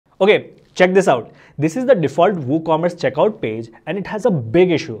Okay, check this out. This is the default WooCommerce checkout page and it has a big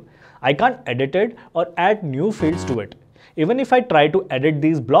issue. I can't edit it or add new fields to it. Even if I try to edit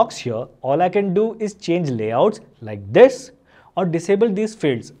these blocks here, all I can do is change layouts like this or disable these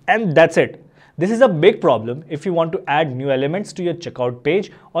fields, and that's it. This is a big problem if you want to add new elements to your checkout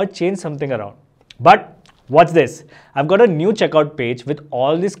page or change something around. But watch this. I've got a new checkout page with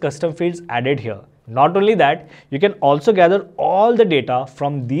all these custom fields added here. Not only that, you can also gather all the data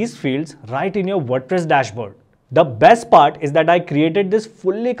from these fields right in your WordPress dashboard. The best part is that I created this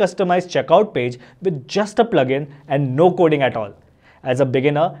fully customized checkout page with just a plugin and no coding at all. As a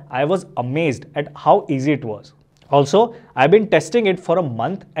beginner, I was amazed at how easy it was. Also, I've been testing it for a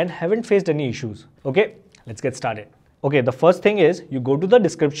month and haven't faced any issues. Okay, let's get started. Okay, the first thing is you go to the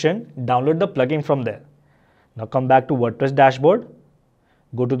description, download the plugin from there. Now come back to WordPress dashboard,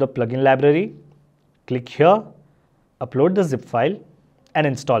 go to the plugin library, click here, upload the zip file and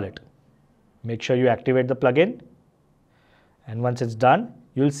install it. Make sure you activate the plugin, and once it's done,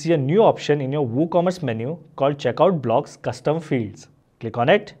 you'll see a new option in your WooCommerce menu called Checkout Blocks Custom Fields. Click on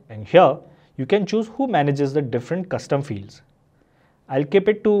it, and here you can choose who manages the different custom fields. I'll keep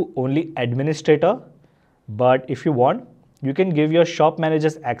it to only administrator, but if you want, you can give your shop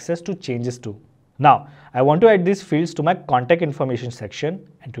managers access to changes too. Now, I want to add these fields to my contact information section,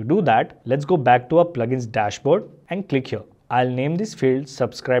 and to do that, let's go back to our plugins dashboard and click here. I'll name this field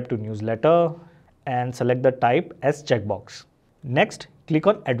subscribe to newsletter and select the type as checkbox. Next, click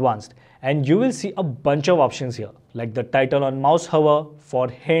on advanced and you will see a bunch of options here like the title on mouse hover, for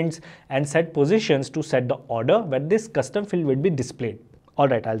hints and set positions to set the order where this custom field will be displayed.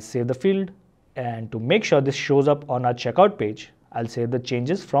 Alright, I'll save the field, and to make sure this shows up on our checkout page, I'll save the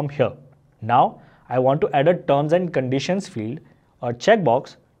changes from here. Now, I want to add a terms and conditions field or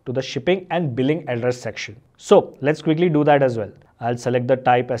checkbox to the shipping and billing address section. So let's quickly do that as well. I'll select the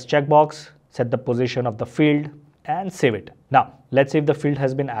type as checkbox, set the position of the field and save it. Now let's see if the field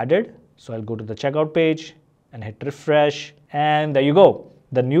has been added. So I'll go to the checkout page and hit refresh, and there you go.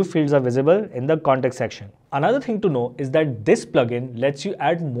 The new fields are visible in the context section. Another thing to know is that this plugin lets you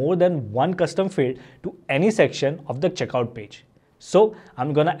add more than one custom field to any section of the checkout page. So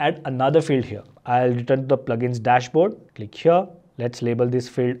I'm gonna add another field here. I'll return to the plugins dashboard, click here. Let's label this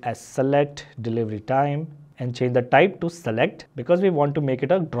field as select delivery time and change the type to select because we want to make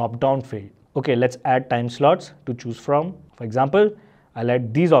it a drop-down field. Okay, let's add time slots to choose from. For example, I'll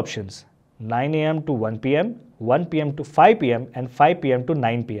add these options: 9 AM to 1 PM, 1 PM to 5 PM and 5 PM to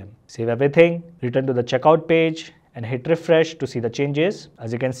 9 PM. Save everything, return to the checkout page and hit refresh to see the changes.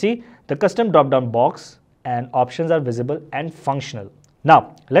 As you can see, the custom drop-down box and options are visible and functional.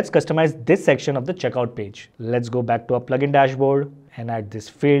 Now, let's customize this section of the checkout page. Let's go back to our plugin dashboard and add this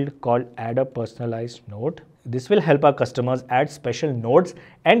field called add a personalized note. This will help our customers add special notes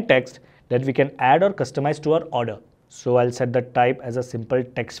and text that we can add or customize to our order. So I'll set the type as a simple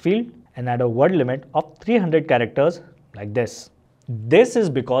text field and add a word limit of 300 characters like this. This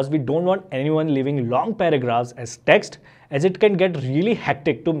is because we don't want anyone leaving long paragraphs as text, as it can get really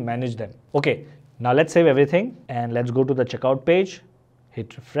hectic to manage them. Okay, now let's save everything and let's go to the checkout page.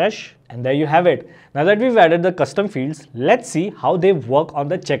 Hit refresh, and there you have it. Now that we've added the custom fields, let's see how they work on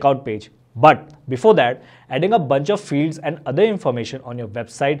the checkout page. But before that, adding a bunch of fields and other information on your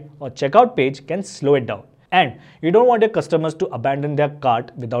website or checkout page can slow it down. And you don't want your customers to abandon their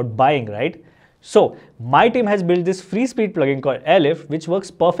cart without buying, right? So my team has built this free speed plugin called Airlift, which works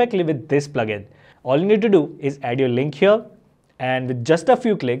perfectly with this plugin. All you need to do is add your link here, and with just a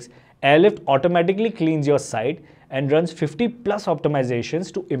few clicks, Airlift automatically cleans your site and runs 50 plus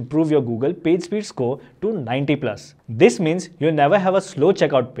optimizations to improve your Google page speed score to 90 plus. This means you never have a slow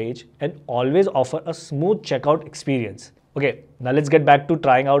checkout page and always offer a smooth checkout experience. Okay, now let's get back to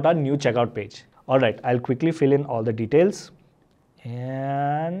trying out our new checkout page. Alright, I'll quickly fill in all the details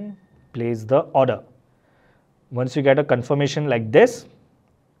and place the order. Once you get a confirmation like this,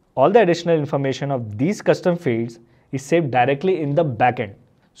 all the additional information of these custom fields is saved directly in the backend.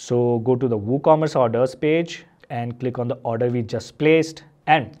 So go to the WooCommerce orders page and click on the order we just placed.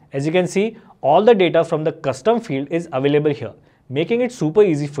 And as you can see, all the data from the custom field is available here, making it super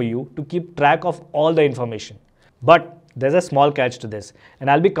easy for you to keep track of all the information. But there's a small catch to this, and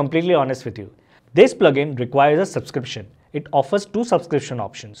I'll be completely honest with you. This plugin requires a subscription. It offers two subscription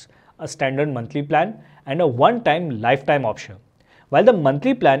options, a standard monthly plan and a one-time lifetime option. While the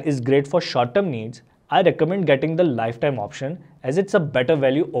monthly plan is great for short-term needs, I recommend getting the lifetime option as it's a better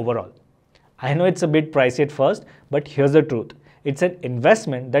value overall. I know it's a bit pricey at first, but here's the truth. It's an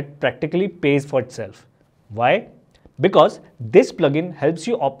investment that practically pays for itself. Why? Because this plugin helps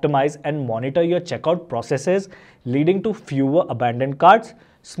you optimize and monitor your checkout processes, leading to fewer abandoned carts,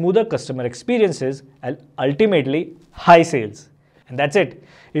 smoother customer experiences, and ultimately high sales. And that's it.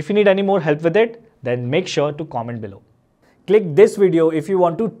 If you need any more help with it, then make sure to comment below. Click this video if you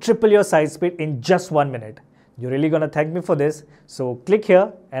want to triple your site speed in just 1 minute. You're really gonna thank me for this. So click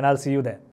here and I'll see you there.